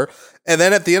doing here? And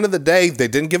then at the end of the day, they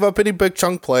didn't give up any big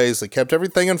chunk plays. They kept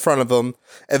everything in front of them.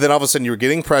 And then all of a sudden, you were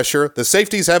getting pressure. The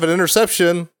safeties have an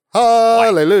interception.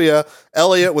 Hallelujah.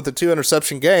 Elliott with the 2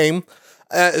 interception game.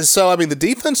 So, I mean, the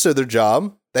defense did their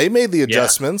job. They made the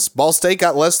adjustments. Yeah. Ball State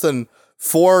got less than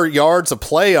 4 yards of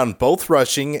play on both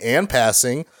rushing and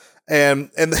passing.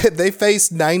 And they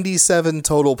faced 97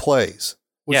 total plays.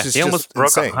 Which is they almost just broke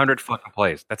insane. 100 fucking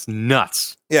plays. That's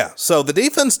nuts. Yeah, so the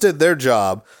defense did their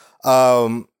job.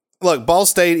 Look, Ball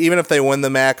State, even if they win the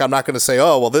MAC, I'm not going to say,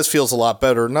 oh, well, this feels a lot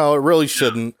better. No, it really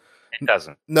shouldn't. It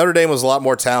doesn't. Notre Dame was a lot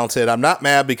more talented. I'm not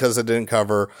mad because it didn't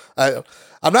cover. I'm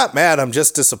not mad. I'm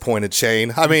just disappointed,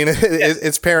 Shane. I mean,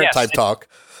 it's parent-type talk.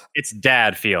 It's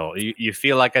dad feel. You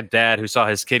feel like a dad who saw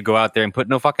his kid go out there and put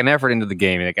no fucking effort into the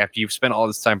game. Like after you've spent all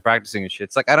this time practicing and shit,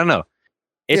 it's like, I don't know.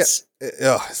 It's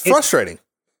frustrating.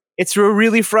 it's a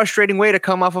really frustrating way to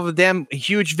come off of a damn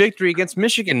huge victory against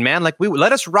Michigan, man. Like,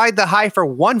 let us ride the high for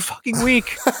one fucking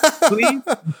week, please.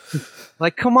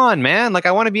 Like, come on, man. Like,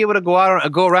 I want to be able to go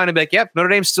around and be like, yep, Notre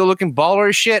Dame's still looking baller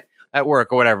as shit at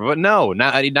work or whatever. But no,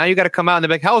 now you got to come out and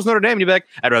they're like, how's Notre Dame? And you'd be like,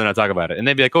 I'd rather not talk about it. And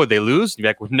they'd be like, oh, they lose? You'd be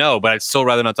like, well, no, but I'd still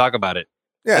rather not talk about it.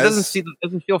 Yeah, it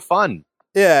doesn't feel fun.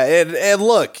 Yeah, and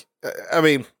look, I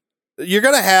mean, you're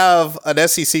going to have an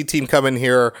SEC team come in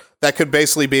here that could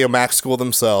basically be a MAC school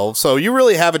themselves. So you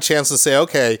really have a chance to say,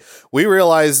 okay, we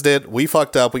realized it, we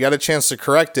fucked up, we got a chance to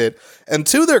correct it. And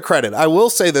to their credit, I will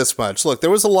say this much. Look,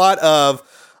 there was a lot of,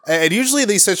 and usually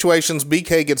these situations,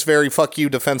 BK gets very fuck you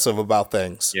defensive about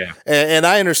things. Yeah. And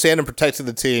I understand in protecting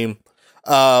the team.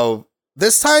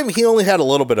 This time he only had a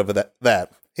little bit of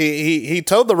that. He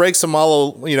told the Rakes and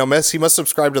Malo, he must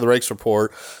subscribe to the Rakes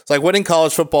report. It's like, winning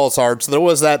college football is hard. So there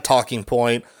was that talking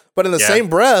point. But in the same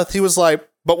breath, he was like,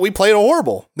 but we played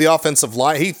horrible. The offensive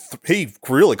line, he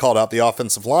really called out the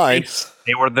offensive line.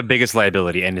 They were the biggest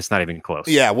liability, and it's not even close.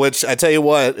 Yeah, which I tell you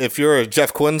what, if you're a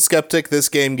Jeff Quinn skeptic, this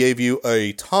game gave you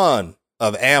a ton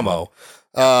of ammo.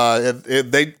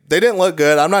 They didn't look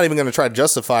good. I'm not even going to try to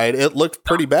justify it. It looked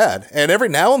pretty bad. And every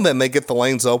now and then they get the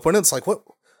lanes open. It's like, what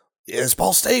is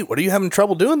Ball State? What are you having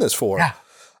trouble doing this for? Yeah.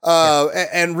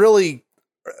 And really,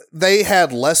 they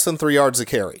had less than 3 yards of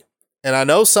carry. And I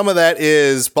know some of that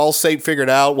is Ball State figured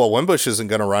out, well, Wimbush isn't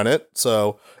going to run it.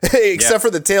 So, except for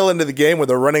the tail end of the game where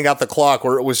they're running out the clock,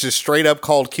 where it was just straight up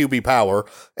called QB power.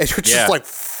 And you're just like,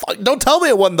 don't tell me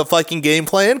it wasn't the fucking game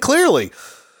plan, clearly.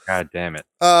 God damn it.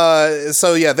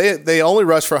 So, yeah, they only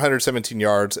rushed for 117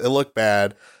 yards. It looked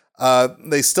bad.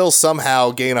 They still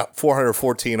somehow gain up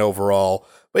 414 overall.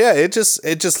 But, yeah, it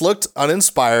just looked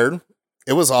uninspired.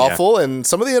 It was awful, and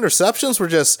some of the interceptions were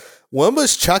just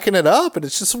Wimbush chucking it up, and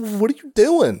it's just, what are you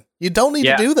doing? You don't need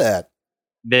to do that.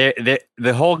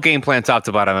 The whole game plan top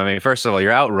to bottom. I mean, first of all,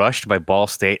 you're outrushed by Ball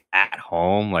State at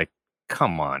home. Like,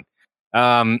 come on.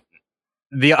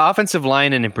 The offensive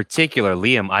line, and in particular,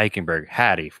 Liam Eichenberg,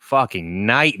 had a fucking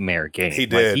nightmare game. He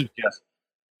did.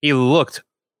 He looked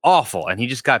awful, and he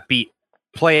just got beat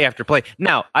play after play.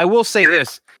 Now, I will say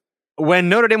this. When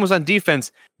Notre Dame was on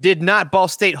defense, did not Ball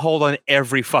State hold on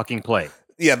every fucking play?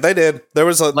 Yeah, they did. There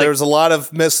was a lot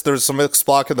of there's some mixed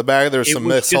block in the bag. There's some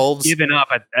missed holds. Given up,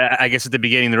 I guess at the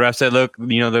beginning, the ref said, "Look,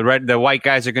 the white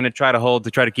guys are going to try to hold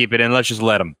to try to keep it in. Let's just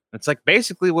let them." It's like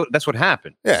basically that's what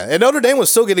happened. Yeah, and Notre Dame was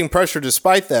still getting pressure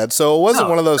despite that, so it wasn't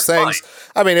one of those things.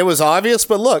 Fine. I mean, it was obvious,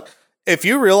 but look. If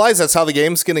you realize that's how the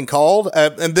game's getting called,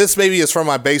 and this maybe is from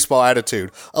my baseball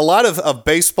attitude, a lot of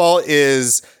baseball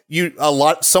is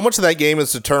so much of that game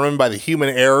is determined by the human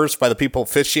errors, by the people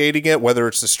officiating it, whether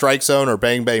it's the strike zone or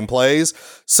bang bang plays.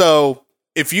 So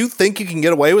if you think you can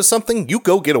get away with something, you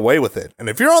go get away with it. And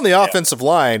if you're on the offensive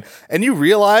line and you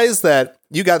realize that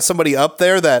you got somebody up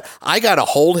there that I got to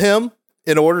hold him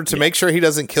in order to make sure he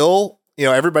doesn't kill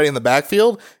everybody in the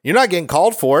backfield, you're not getting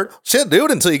called for it. Shit, do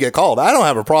it until you get called. I don't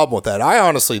have a problem with that. I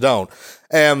honestly don't.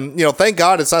 And, thank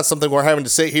God it's not something we're having to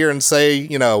sit here and say,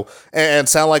 and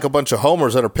sound like a bunch of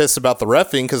homers that are pissed about the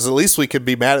reffing, because at least we could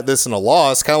be mad at this in a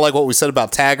loss, kind of like what we said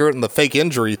about Taggart and the fake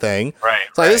injury thing. Right.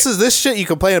 It's like, this shit you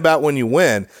complain about when you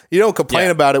win. You don't complain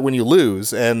about it when you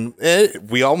lose. And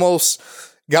we almost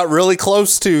got really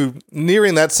close to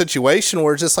nearing that situation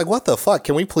where it's just like, what the fuck?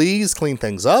 Can we please clean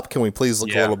things up? Can we please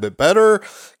look a little bit better?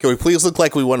 Can we please look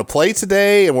like we want to play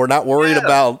today and we're not worried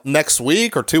about next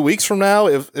week or 2 weeks from now?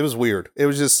 It was weird. It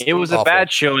was just awful. A bad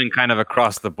showing kind of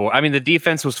across the board. I mean, the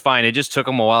defense was fine. It just took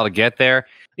them a while to get there.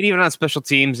 And even on special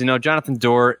teams, Jonathan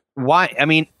Dort, why? I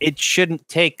mean, it shouldn't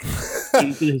take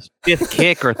his fifth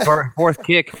kick or fourth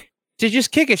kick to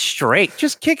just kick it straight.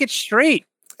 Just kick it straight.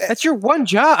 That's your one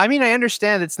job. I mean, I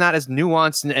understand it's not as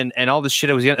nuanced and all this shit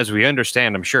as we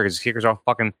understand, I'm sure, because kickers are all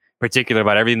fucking particular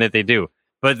about everything that they do.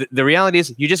 But the reality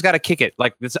is, you just got to kick it.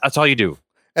 Like, that's all you do.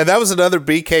 And that was another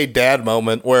BK dad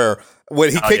moment where when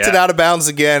he kicked it out of bounds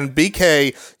again,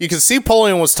 BK, you can see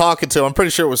Polian was talking to him. I'm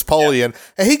pretty sure it was Polian.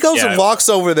 And he goes and walks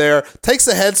over there, takes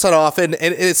the headset off, and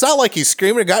it's not like he's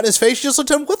screaming or got in his face. You just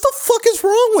looked at him, what the fuck is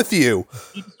wrong with you?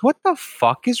 What the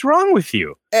fuck is wrong with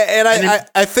you? And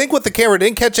I think what the camera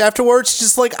didn't catch afterwards,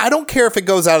 just like, I don't care if it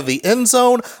goes out of the end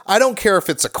zone. I don't care if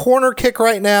it's a corner kick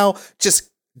right now. Just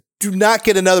do not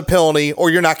get another penalty or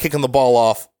you're not kicking the ball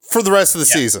off for the rest of the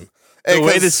season. The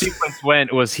way the sequence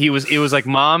went was it was like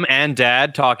mom and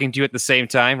dad talking to you at the same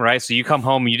time, right? So you come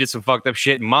home and you did some fucked up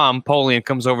shit, and mom, Polian,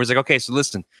 comes over and is like, okay, so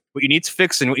listen, what you need to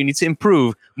fix and what you need to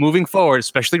improve moving forward,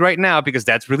 especially right now, because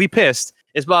dad's really pissed,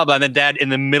 is blah, blah. And then dad, in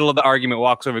the middle of the argument,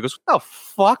 walks over and goes, what the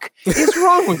fuck is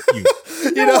wrong with you?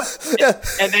 You know, yeah.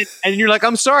 And you're like,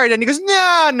 I'm sorry. Then he goes,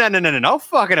 no,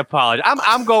 fucking apologize.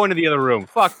 I'm going to the other room.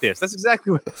 Fuck this. That's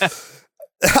exactly what.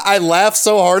 I laugh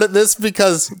so hard at this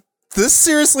because this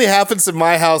seriously happens in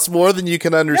my house more than you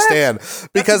can understand.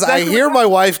 Because exactly I hear my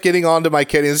wife getting onto my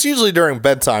kid. It's usually during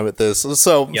bedtime at this.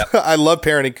 So I love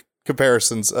parenting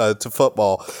comparisons to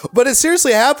football. But it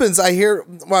seriously happens. I hear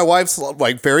my wife's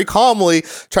like very calmly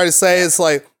try to say it's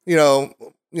like, you know,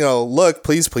 look,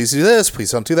 please do this.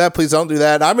 Please don't do that. Please don't do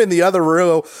that. I'm in the other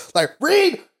room like,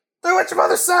 Reed, do what your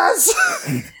mother says.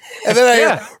 And then I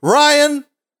hear, Ryan,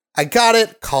 I got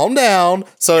it. Calm down.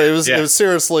 So it was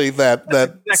seriously that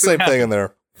exactly same thing in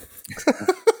there.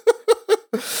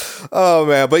 Oh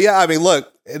man. But yeah, I mean,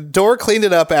 look, Dorr cleaned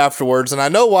it up afterwards, and I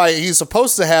know why. He's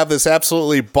supposed to have this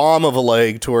absolutely bomb of a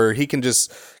leg to where he can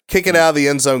just kick it out of the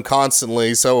end zone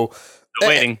constantly. So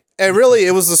waiting. And really,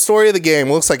 it was the story of the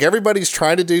game. Looks like everybody's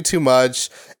trying to do too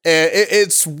much.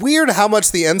 It's weird how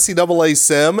much the NCAA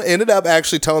sim ended up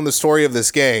actually telling the story of this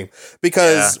game,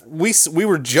 because we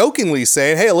were jokingly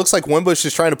saying, hey, it looks like Wimbush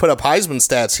is trying to put up Heisman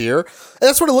stats here. And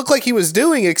that's what it looked like he was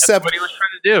doing, except what he was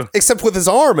trying to do, except with his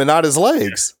arm and not his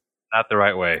legs. Not the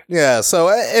right way. Yeah. So,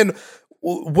 and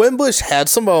Wimbush had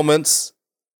some moments,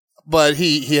 but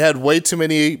he had way too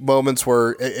many moments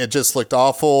where it just looked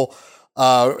awful.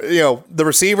 The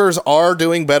receivers are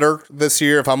doing better this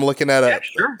year. If I'm looking at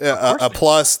a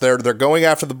plus, they're going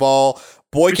after the ball.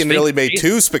 Boykin really made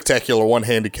two spectacular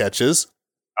one-handed catches.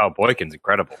 Oh, Boykin's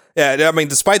incredible. Yeah, I mean,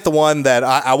 despite the one that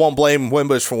I won't blame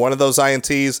Wimbush for one of those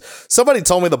INTs. Somebody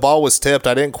told me the ball was tipped.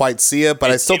 I didn't quite see it, but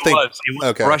I still think it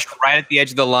was brushed right at the edge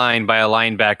of the line by a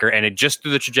linebacker, and it just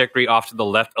threw the trajectory off to the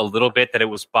left a little bit, that it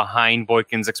was behind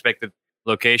Boykin's expected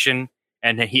location,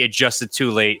 and he adjusted too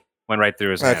late. Went right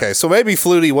through his hands. Okay, so maybe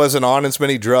Flutie wasn't on as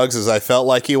many drugs as I felt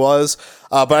like he was,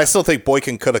 but I still think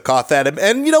Boykin could have caught that.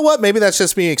 And you know what? Maybe that's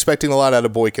just me expecting a lot out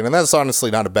of Boykin, and that's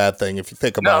honestly not a bad thing if you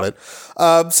think about it.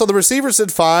 So the receivers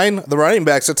did fine. The running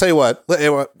backs, I'll tell you what,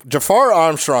 Jafar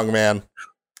Armstrong, man.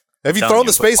 Have you thrown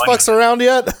the space bucks around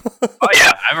yet? Oh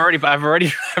yeah, I've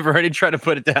already tried to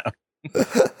put it down.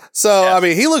 So I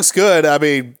mean, he looks good. I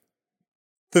mean,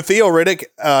 the Theo Riddick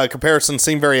comparison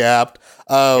seemed very apt.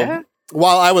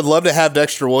 While I would love to have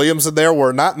Dexter Williams in there,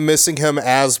 we're not missing him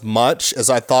as much as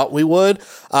I thought we would.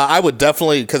 I would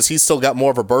definitely, because he's still got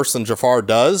more of a burst than Jafar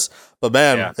does. But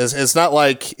man, it's not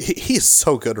like he's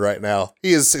so good right now.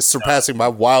 He is surpassing my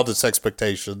wildest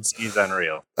expectations. He's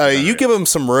unreal. You give him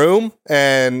some room,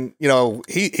 and you know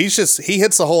he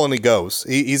hits the hole and he goes.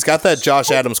 He's got that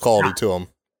Josh Adams quality to him.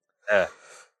 Yeah.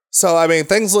 So I mean,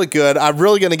 things look good. I'm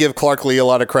really going to give Clark Lee a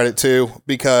lot of credit too,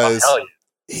 because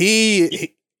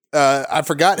he I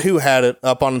forgot who had it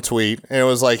up on a tweet, and it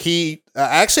was like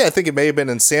actually, I think it may have been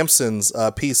in Sampson's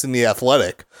piece in The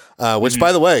Athletic, which,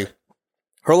 by the way,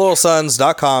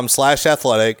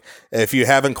 herlittlesons.com/athletic. If you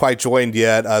haven't quite joined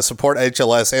yet, support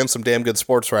HLS and some damn good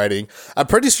sports writing. I'm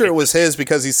pretty sure it was his,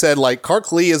 because he said, like,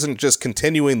 Clark Lee isn't just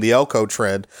continuing the Elko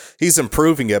trend, he's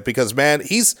improving it, because, man,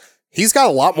 he's got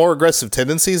a lot more aggressive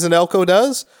tendencies than Elko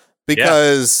does,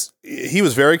 because he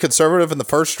was very conservative in the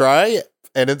first try.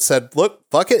 And it said, look,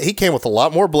 fuck it. He came with a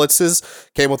lot more blitzes,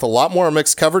 came with a lot more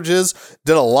mixed coverages,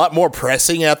 did a lot more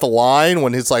pressing at the line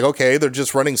when he's like, okay, they're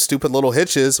just running stupid little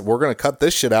hitches. We're going to cut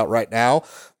this shit out right now.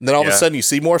 And then all of a sudden you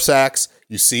see more sacks,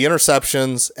 you see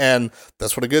interceptions, and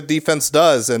that's what a good defense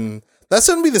does. And that's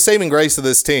going to be the saving grace of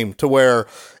this team, to where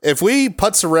if we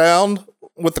putz around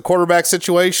with the quarterback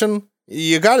situation,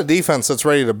 you got a defense that's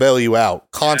ready to bail you out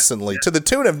constantly to the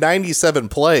tune of 97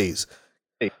 plays.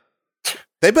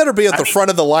 They better be at the front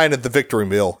of the line at the victory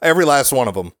meal, every last one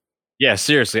of them. Yeah,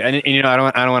 seriously. And you know, I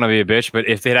don't want to be a bitch, but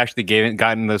if they'd actually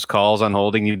gotten those calls on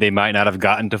holding, they might not have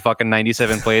gotten to fucking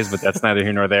 97 plays. But that's neither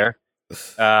here nor there.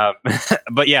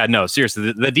 But yeah, no,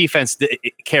 seriously, the defense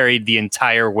carried the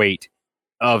entire weight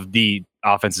of the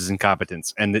offense's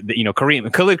incompetence, and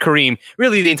Khalid Kareem,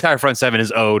 really the entire front seven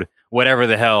is owed whatever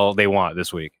the hell they want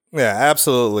this week. Yeah,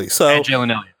 absolutely. So and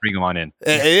Jalen Elliott, bring him on in.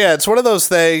 Yeah, it's one of those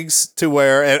things to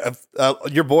where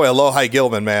your boy Alohi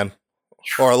Gilman, man,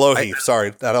 or Alohi,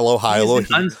 sorry, not Alohi, He's Alohi,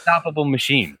 an unstoppable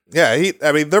machine. Yeah,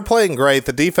 I mean, they're playing great.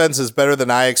 The defense is better than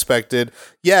I expected.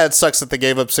 Yeah, it sucks that they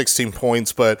gave up 16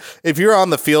 points, but if you're on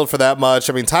the field for that much,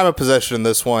 I mean, time of possession in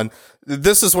this one,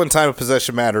 this is when time of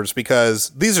possession matters,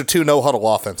 because these are two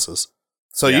no-huddle offenses.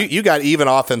 So you got even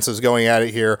offenses going at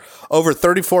it here. Over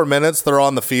 34 minutes, they're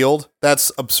on the field.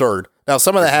 That's absurd. Now,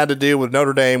 some of that had to do with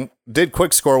Notre Dame did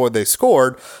quick score when they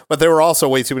scored, but there were also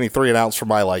way too many 3-and-outs for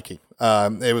my liking.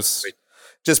 It was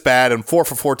just bad, and 4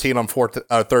 for 14 on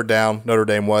third down, Notre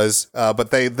Dame was. But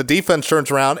the defense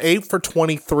turns around 8 for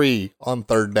 23 on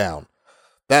third down.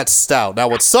 That's stout. Now,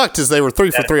 what sucked is they were 3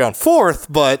 for 3 on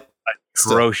fourth, but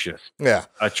Atrocious. yeah.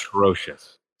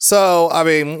 Atrocious. So, I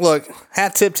mean, look,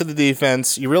 hat tip to the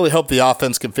defense. You really hope the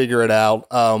offense can figure it out.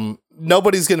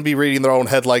 Nobody's going to be reading their own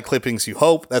headline clippings, you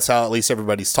hope. That's how at least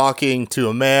everybody's talking to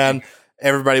a man.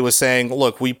 Everybody was saying,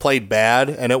 look, we played bad,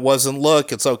 and it wasn't,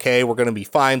 look, it's okay, we're going to be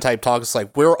fine type talk. It's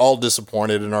like, we're all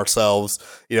disappointed in ourselves.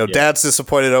 You know, Dad's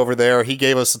disappointed over there. He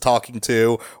gave us a talking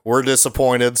to. We're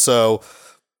disappointed. So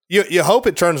you hope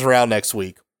it turns around next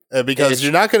week because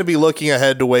you're not going to be looking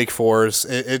ahead to Wake Forest.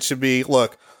 It should be,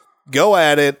 look, go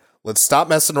at it. Let's stop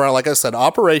messing around. Like I said,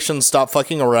 operations, stop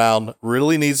fucking around,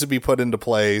 really needs to be put into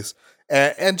place.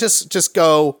 And just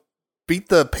go beat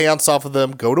the pants off of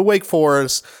them, go to Wake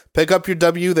Forest, pick up your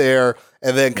W there,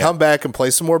 and then come back and play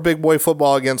some more big boy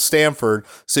football against Stanford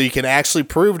so you can actually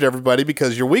prove to everybody,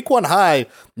 because your week one high,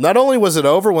 not only was it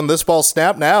over when this ball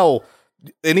snapped, now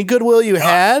any goodwill you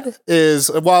had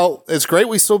is, while it's great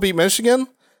we still beat Michigan,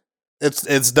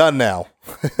 it's done now.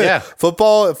 Yeah.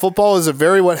 Football is a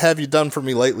very what have you done for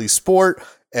me lately sport.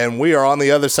 And we are on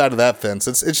the other side of that fence.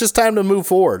 It's just time to move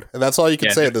forward. And that's all you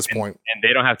can say at this point. And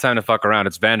they don't have time to fuck around.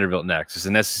 It's Vanderbilt next. It's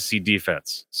an SEC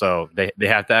defense. So they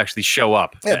have to actually show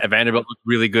up. Yeah. Vanderbilt looked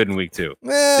really good in week 2.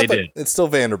 They did. It's still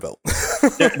Vanderbilt.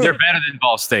 they're better than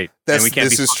Ball State.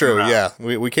 This is true. Around.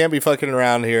 Yeah. We can't be fucking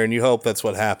around here, and you hope that's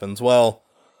what happens. Well,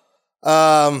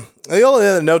 the only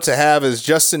other note to have is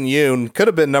Justin Yoon could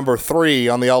have been number 3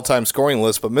 on the all-time scoring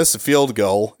list, but missed a field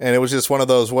goal, and it was just one of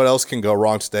those, what else can go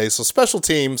wrong today? So special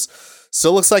teams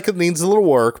still looks like it needs a little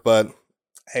work, but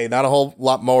hey, not a whole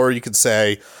lot more you could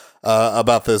say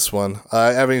about this one.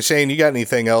 I mean, Shane, you got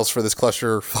anything else for this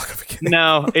cluster fuck up again?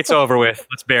 No, it's over with.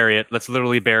 Let's bury it. Let's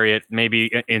literally bury it,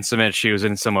 maybe in cement shoes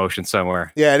in some ocean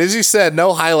somewhere. Yeah, and as you said,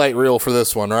 no highlight reel for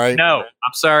this one, right? No,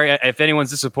 I'm sorry if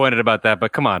anyone's disappointed about that,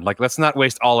 but come on, let's not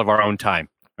waste all of our own time.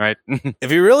 Right.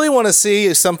 If you really want to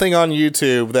see something on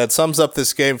YouTube that sums up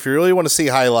this game, if you really want to see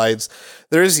highlights,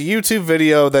 there is a YouTube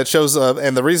video that shows up.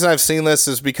 And the reason I've seen this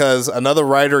is because another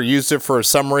writer used it for a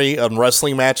summary on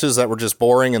wrestling matches that were just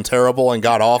boring and terrible and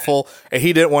god awful. And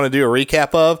he didn't want to do a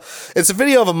recap of. It's a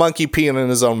video of a monkey peeing in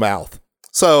his own mouth.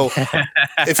 So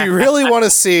if you really want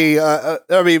to see, I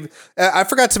mean, I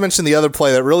forgot to mention the other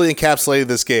play that really encapsulated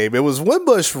this game. It was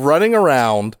Wimbush running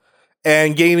around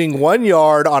and gaining 1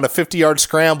 yard on a 50-yard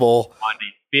scramble. On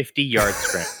a 50-yard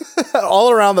scramble. All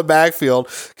around the backfield,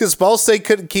 because Ball State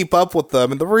couldn't keep up with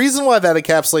them. And the reason why that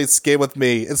encapsulates the game with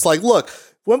me, it's like, look,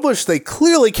 Wimbush, they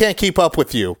clearly can't keep up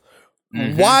with you.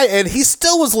 Mm-hmm. Why? And he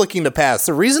still was looking to pass.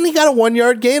 The reason he got a 1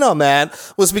 yard gain on that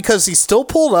was because he still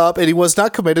pulled up and he was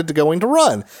not committed to going to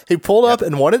run. He pulled up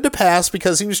and wanted to pass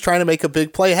because he was trying to make a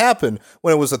big play happen.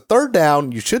 When it was a third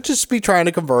down, you should just be trying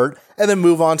to convert and then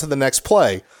move on to the next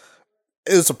play.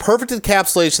 It was a perfect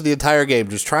encapsulation of the entire game,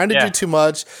 just trying to do too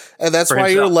much, and that's why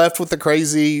you're left with the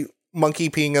crazy monkey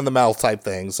peeing in the mouth type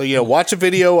thing. So, watch a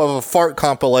video of a fart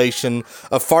compilation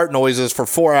of fart noises for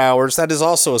 4 hours. That is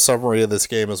also a summary of this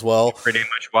game as well. Pretty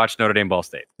much watch Notre Dame Ball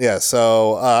State. Yeah,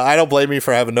 so I don't blame you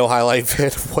for having no highlight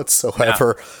vid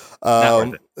whatsoever.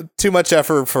 No. Too much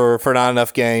effort for not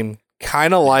enough game.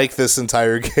 Kind of like this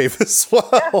entire game as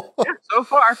well. Yeah, so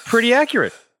far, pretty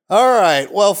accurate. All right.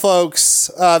 Well,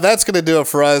 folks, that's going to do it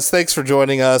for us. Thanks for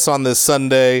joining us on this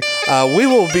Sunday. We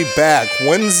will be back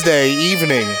Wednesday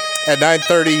evening at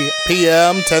 9:30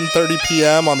 p.m., 10:30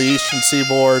 p.m. on the Eastern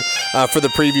Seaboard for the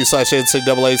preview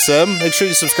 /NCAA Sim. Make sure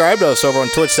you subscribe to us over on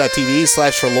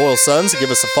twitch.tv/HerLoyalSons and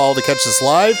give us a follow to catch us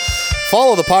live.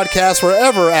 Follow the podcast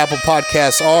wherever Apple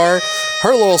Podcasts are.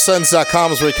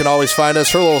 HerLoyalSons.com is where you can always find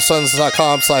us.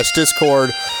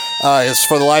 HerLoyalSons.com/Discord is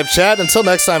for the live chat. Until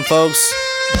next time, folks.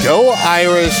 Go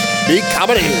Irish, be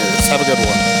Commodores. Have a good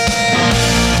one.